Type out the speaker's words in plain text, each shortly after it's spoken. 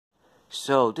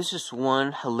So, this is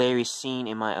one hilarious scene,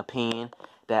 in my opinion,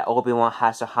 that Obi-Wan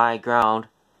has a high ground,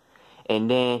 and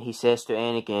then he says to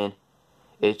Anakin,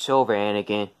 "It's over,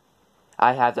 Anakin.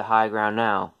 I have the high ground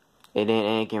now." And then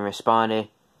Anakin responded,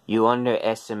 "You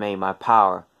underestimate my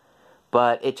power."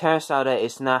 But it turns out that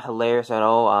it's not hilarious at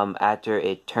all, after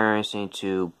it turns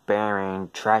into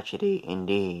barren tragedy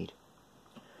indeed.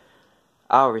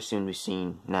 I'll resume the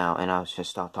scene now, and I'll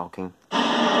just start talking.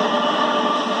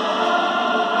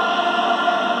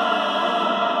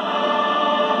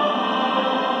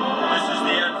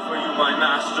 My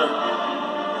master.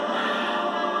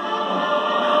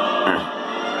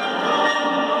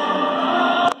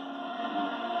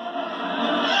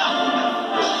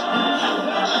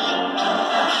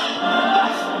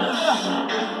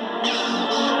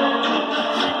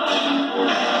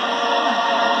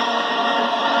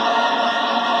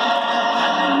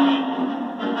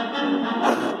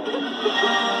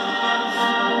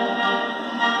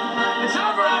 It's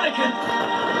over, Anakin.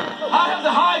 I have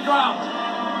the high ground.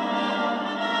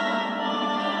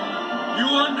 You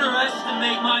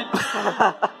underestimate my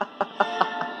power.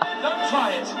 Don't try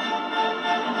it.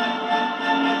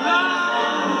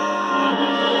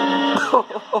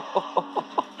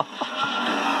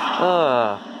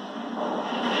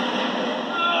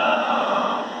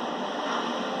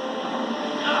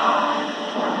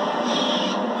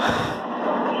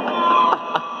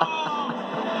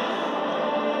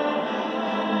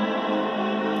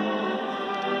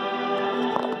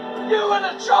 You were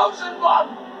the chosen one.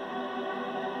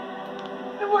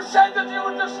 It was said that you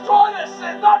would destroy their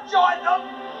sin, not join them.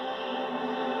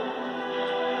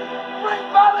 Bring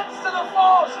balance to the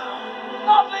force,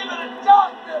 not leave it in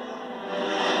darkness.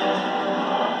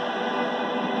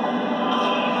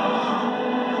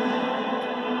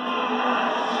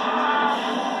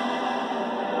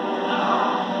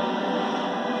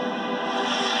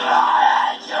 I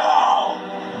hate you.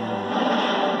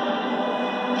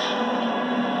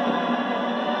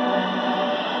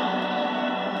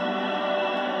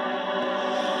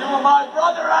 You were my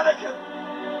brother, Anakin.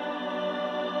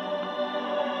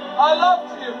 I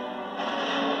loved you.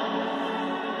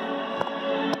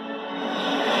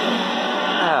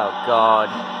 Oh, God.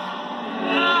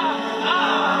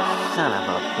 Son of a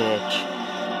bitch.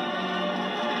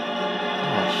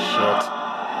 Oh, shit.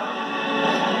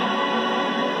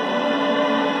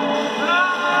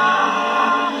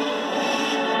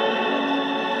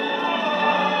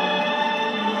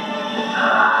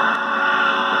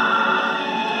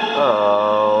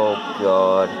 Oh,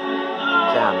 God.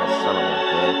 Damn it, son of a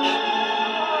bitch.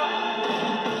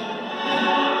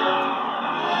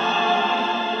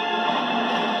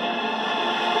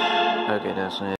 Okay, that's it.